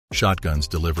Shotguns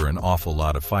deliver an awful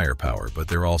lot of firepower, but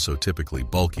they're also typically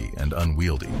bulky and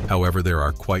unwieldy. However, there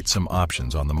are quite some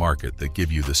options on the market that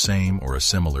give you the same or a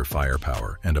similar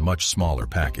firepower and a much smaller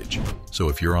package. So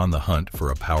if you're on the hunt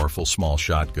for a powerful small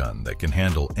shotgun that can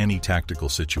handle any tactical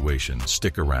situation,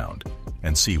 stick around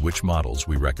and see which models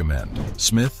we recommend.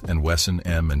 Smith & Wesson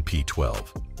M&P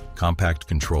 12. Compact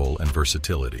control and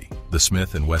versatility. The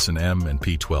Smith & Wesson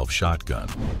M&P 12 shotgun,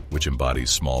 which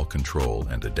embodies small control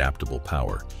and adaptable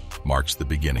power, marks the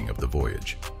beginning of the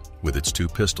voyage. With its 2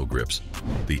 pistol grips,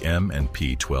 the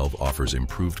M&P 12 offers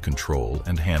improved control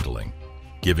and handling,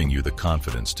 giving you the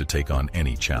confidence to take on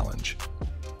any challenge.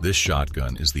 This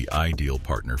shotgun is the ideal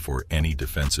partner for any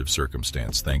defensive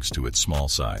circumstance thanks to its small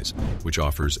size, which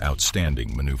offers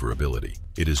outstanding maneuverability.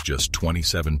 It is just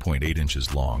 27.8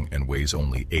 inches long and weighs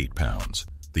only 8 pounds.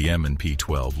 The M&P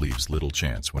 12 leaves little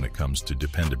chance when it comes to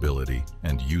dependability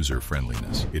and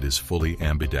user-friendliness. It is fully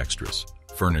ambidextrous,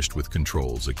 furnished with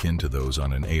controls akin to those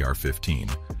on an AR-15,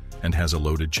 and has a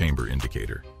loaded chamber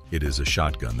indicator. It is a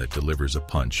shotgun that delivers a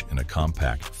punch in a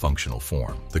compact, functional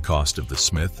form. The cost of the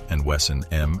Smith & Wesson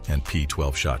M&P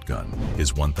 12 shotgun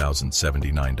is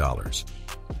 $1,079.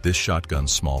 This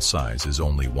shotgun's small size is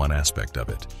only one aspect of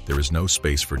it. There is no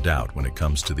space for doubt when it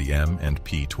comes to the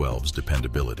M&P 12's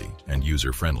dependability and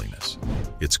user-friendliness.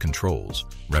 Its controls,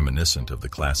 reminiscent of the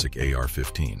classic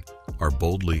AR-15, are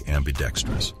boldly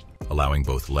ambidextrous, allowing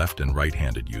both left and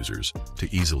right-handed users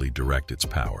to easily direct its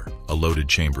power. A loaded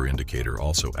chamber indicator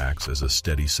also acts as a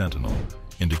steady sentinel,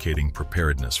 indicating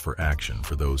preparedness for action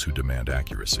for those who demand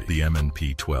accuracy. The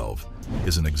M&P 12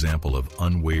 is an example of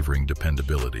unwavering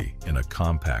dependability in a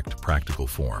compact, practical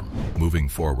form. Moving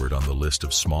forward on the list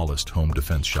of smallest home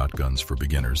defense shotguns for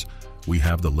beginners, we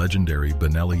have the legendary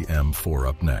Benelli M4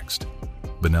 up next.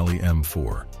 Benelli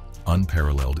M4.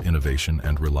 Unparalleled innovation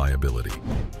and reliability.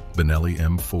 Benelli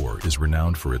M4 is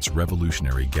renowned for its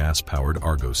revolutionary gas-powered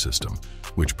Argo system,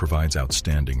 which provides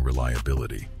outstanding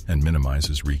reliability and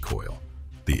minimizes recoil.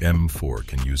 The M4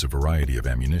 can use a variety of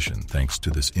ammunition thanks to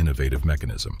this innovative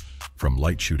mechanism, from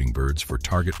light shooting birds for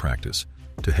target practice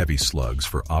to heavy slugs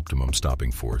for optimum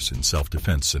stopping force in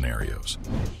self-defense scenarios.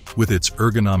 With its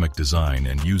ergonomic design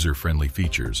and user-friendly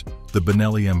features, the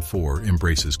Benelli M4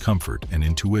 embraces comfort and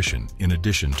intuition in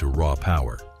addition to raw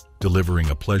power, delivering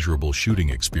a pleasurable shooting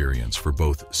experience for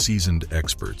both seasoned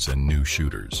experts and new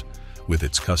shooters. With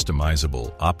its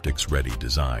customizable, optics-ready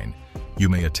design, you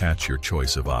may attach your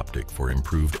choice of optic for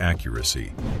improved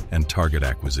accuracy and target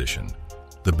acquisition.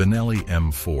 The Benelli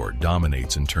M4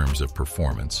 dominates in terms of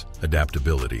performance,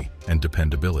 adaptability, and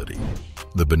dependability.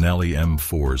 The Benelli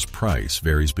M4's price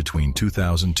varies between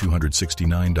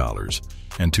 $2,269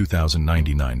 and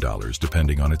 $2,099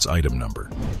 depending on its item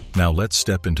number. Now let's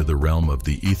step into the realm of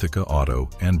the Ithaca Auto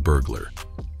and Burglar.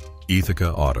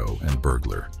 Ithaca Auto and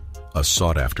Burglar, a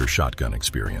sought-after shotgun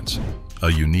experience.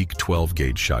 A unique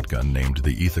 12-gauge shotgun named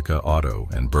the Ithaca Auto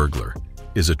and Burglar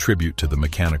is a tribute to the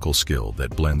mechanical skill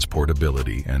that blends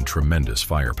portability and tremendous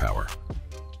firepower.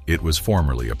 It was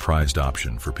formerly a prized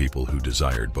option for people who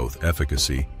desired both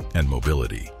efficacy and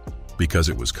mobility, because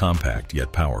it was compact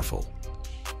yet powerful.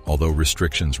 Although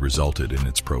restrictions resulted in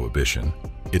its prohibition,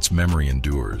 its memory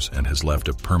endures and has left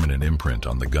a permanent imprint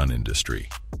on the gun industry.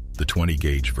 The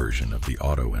 20-gauge version of the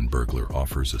Auto and Burglar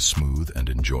offers a smooth and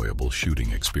enjoyable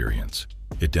shooting experience.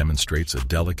 It demonstrates a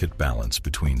delicate balance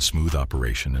between smooth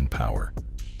operation and power,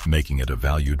 making it a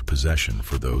valued possession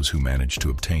for those who manage to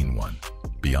obtain one.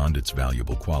 Beyond its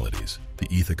valuable qualities, the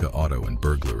Ithaca Auto and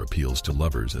Burglar appeals to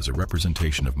lovers as a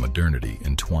representation of modernity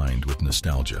entwined with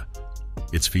nostalgia.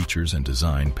 Its features and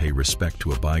design pay respect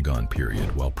to a bygone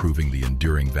period while proving the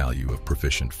enduring value of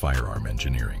proficient firearm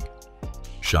engineering.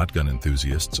 Shotgun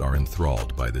enthusiasts are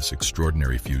enthralled by this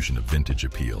extraordinary fusion of vintage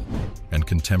appeal and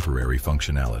contemporary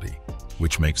functionality,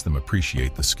 which makes them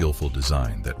appreciate the skillful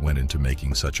design that went into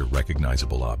making such a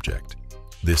recognizable object.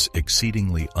 This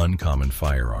exceedingly uncommon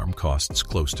firearm costs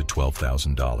close to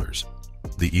 $12,000.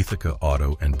 The Ithaca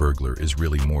Auto and Burglar is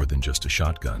really more than just a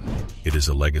shotgun. It is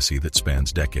a legacy that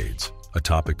spans decades, a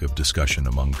topic of discussion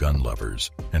among gun lovers,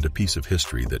 and a piece of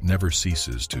history that never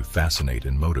ceases to fascinate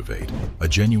and motivate. A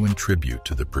genuine tribute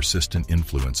to the persistent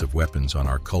influence of weapons on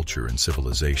our culture and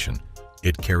civilization,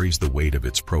 it carries the weight of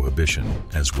its prohibition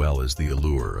as well as the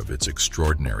allure of its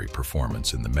extraordinary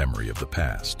performance in the memory of the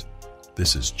past.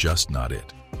 This is just not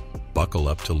it. Buckle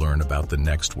up to learn about the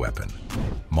next weapon.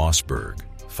 Mossberg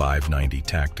 590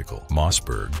 Tactical.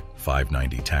 Mossberg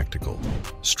 590 Tactical,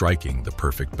 striking the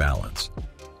perfect balance.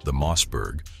 The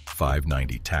Mossberg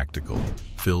 590 Tactical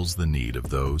fills the need of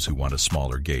those who want a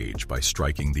smaller gauge by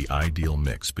striking the ideal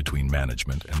mix between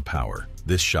management and power.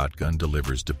 This shotgun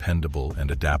delivers dependable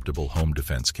and adaptable home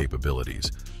defense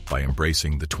capabilities by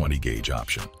embracing the 20-gauge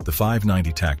option. The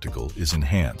 590 Tactical is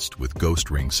enhanced with ghost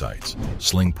ring sights,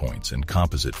 sling points, and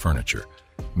composite furniture,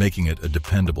 making it a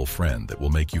dependable friend that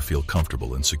will make you feel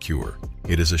comfortable and secure.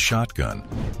 It is a shotgun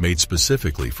made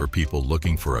specifically for people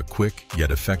looking for a quick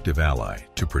yet effective ally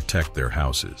to protect their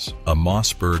houses. A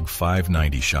Mossberg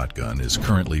 590 shotgun is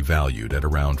currently valued at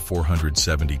around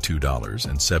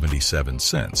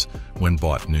 $472.77 when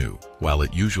bought new, while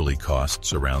it usually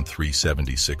costs around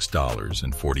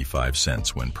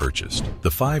 $376.45 when purchased.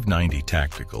 The 590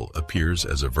 Tactical appears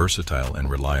as a versatile and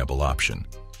reliable option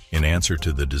in answer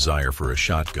to the desire for a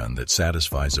shotgun that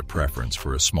satisfies a preference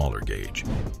for a smaller gauge,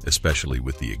 especially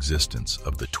with the existence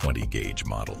of the 20-gauge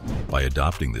model. By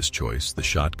adopting this choice, the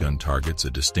shotgun targets a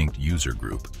distinct user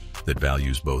group that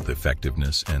values both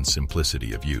effectiveness and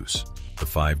simplicity of use. The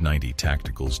 590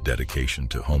 Tactical's dedication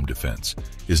to home defense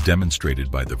is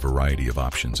demonstrated by the variety of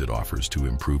options it offers to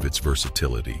improve its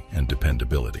versatility and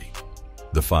dependability.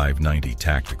 The 590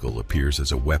 Tactical appears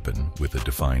as a weapon with a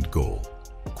defined goal,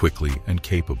 quickly and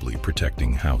capably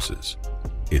protecting houses.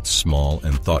 Its small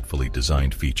and thoughtfully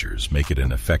designed features make it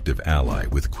an effective ally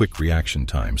with quick reaction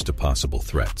times to possible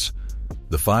threats.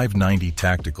 The 590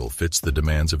 Tactical fits the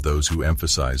demands of those who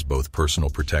emphasize both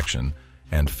personal protection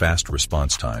and fast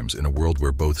response times in a world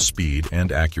where both speed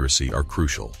and accuracy are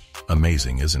crucial.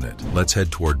 Amazing, isn't it? Let's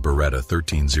head toward Beretta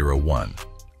 1301,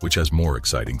 which has more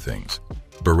exciting things.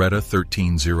 Beretta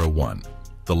 1301.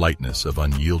 The lightness of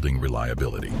unyielding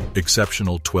reliability.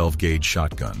 Exceptional 12-gauge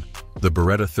shotgun. The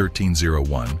Beretta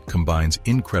 1301 combines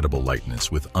incredible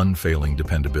lightness with unfailing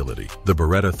dependability. The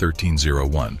Beretta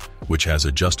 1301, which has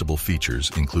adjustable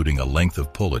features including a length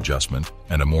of pull adjustment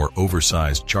and a more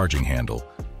oversized charging handle,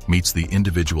 meets the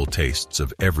individual tastes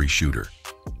of every shooter.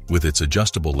 With its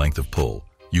adjustable length of pull,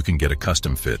 you can get a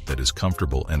custom fit that is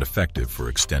comfortable and effective for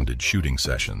extended shooting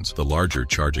sessions. The larger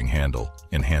charging handle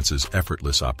enhances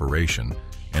effortless operation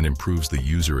and improves the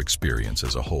user experience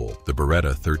as a whole. The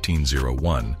Beretta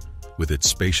 1301, with its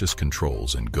spacious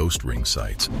controls and ghost ring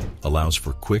sights, allows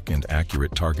for quick and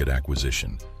accurate target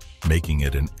acquisition, making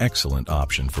it an excellent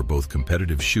option for both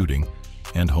competitive shooting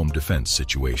and home defense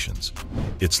situations.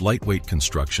 Its lightweight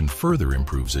construction further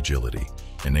improves agility,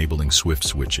 enabling swift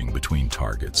switching between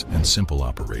targets and simple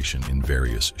operation in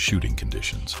various shooting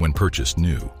conditions. When purchased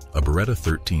new, a Beretta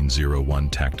 1301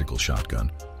 tactical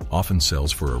shotgun often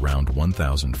sells for around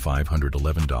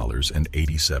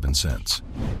 $1,511.87,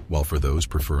 while for those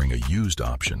preferring a used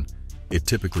option, it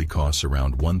typically costs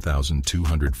around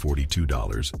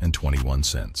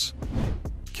 $1,242.21.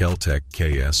 Kel-Tec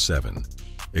KS7.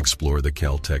 Explore the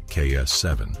Kel-Tec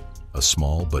KS7, a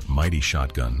small but mighty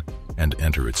shotgun, and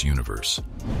enter its universe.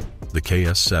 The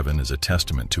KS7 is a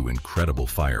testament to incredible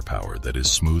firepower that is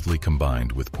smoothly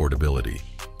combined with portability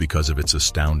because of its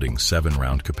astounding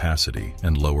 7-round capacity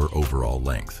and lower overall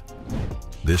length.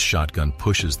 This shotgun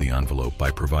pushes the envelope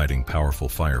by providing powerful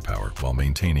firepower while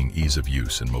maintaining ease of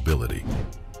use and mobility.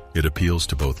 It appeals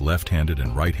to both left-handed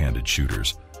and right-handed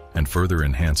shooters, and further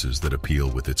enhances that appeal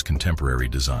with its contemporary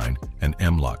design and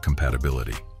M-LOK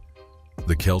compatibility.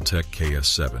 The Kel-Tec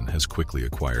KS7 has quickly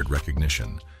acquired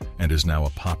recognition and is now a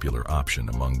popular option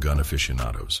among gun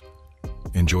aficionados.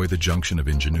 Enjoy the junction of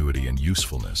ingenuity and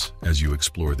usefulness as you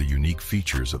explore the unique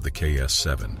features of the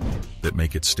KS7 that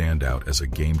make it stand out as a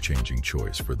game-changing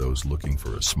choice for those looking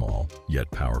for a small yet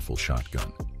powerful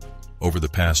shotgun. Over the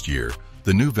past year,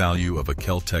 the new value of a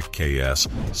Kel-Tec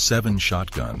KS7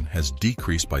 shotgun has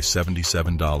decreased by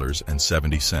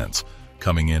 $77.70,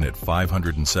 coming in at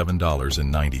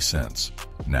 $507.90.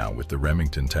 Now, with the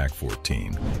Remington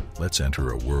TAC-14, let's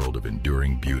enter a world of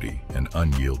enduring beauty and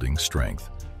unyielding strength.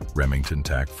 Remington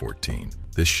TAC-14.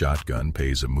 This shotgun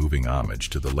pays a moving homage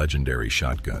to the legendary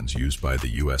shotguns used by the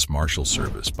U.S. Marshal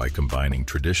Service by combining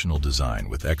traditional design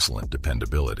with excellent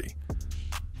dependability.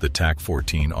 The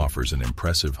TAC-14 offers an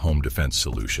impressive home defense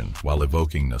solution while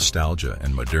evoking nostalgia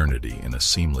and modernity in a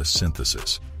seamless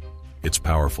synthesis. Its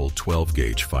powerful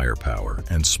 12-gauge firepower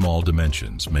and small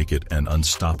dimensions make it an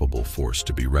unstoppable force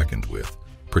to be reckoned with,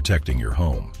 protecting your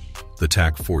home. The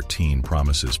TAC-14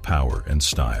 promises power and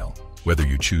style, whether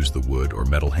you choose the wood or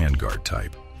metal handguard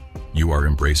type. You are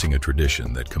embracing a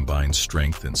tradition that combines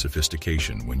strength and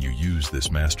sophistication when you use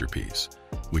this masterpiece,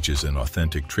 which is an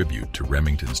authentic tribute to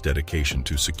Remington's dedication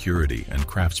to security and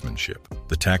craftsmanship.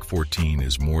 The TAC-14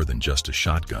 is more than just a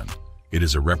shotgun. It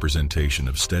is a representation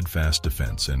of steadfast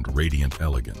defense and radiant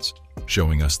elegance,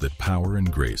 showing us that power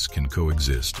and grace can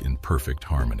coexist in perfect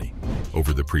harmony.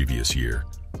 Over the previous year,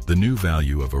 the new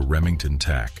value of a Remington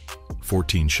TAC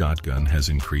 14 shotgun has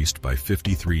increased by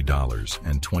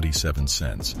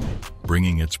 $53.27,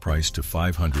 bringing its price to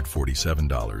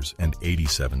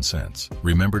 $547.87.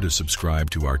 Remember to subscribe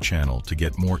to our channel to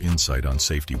get more insight on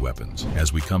safety weapons.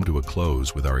 As we come to a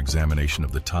close with our examination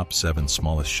of the top 7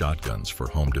 smallest shotguns for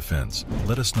home defense,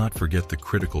 let us not forget the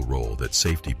critical role that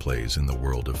safety plays in the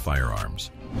world of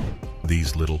firearms.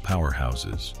 These little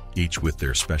powerhouses, each with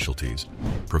their specialties,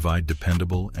 provide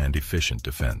dependable and efficient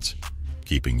defense,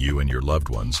 keeping you and your loved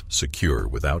ones secure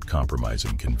without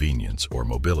compromising convenience or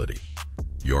mobility.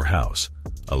 Your house,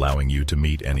 allowing you to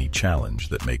meet any challenge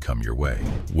that may come your way.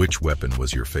 Which weapon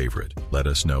was your favorite? Let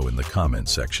us know in the comment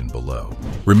section below.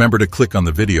 Remember to click on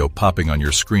the video popping on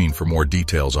your screen for more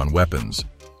details on weapons.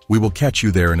 We will catch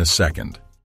you there in a second.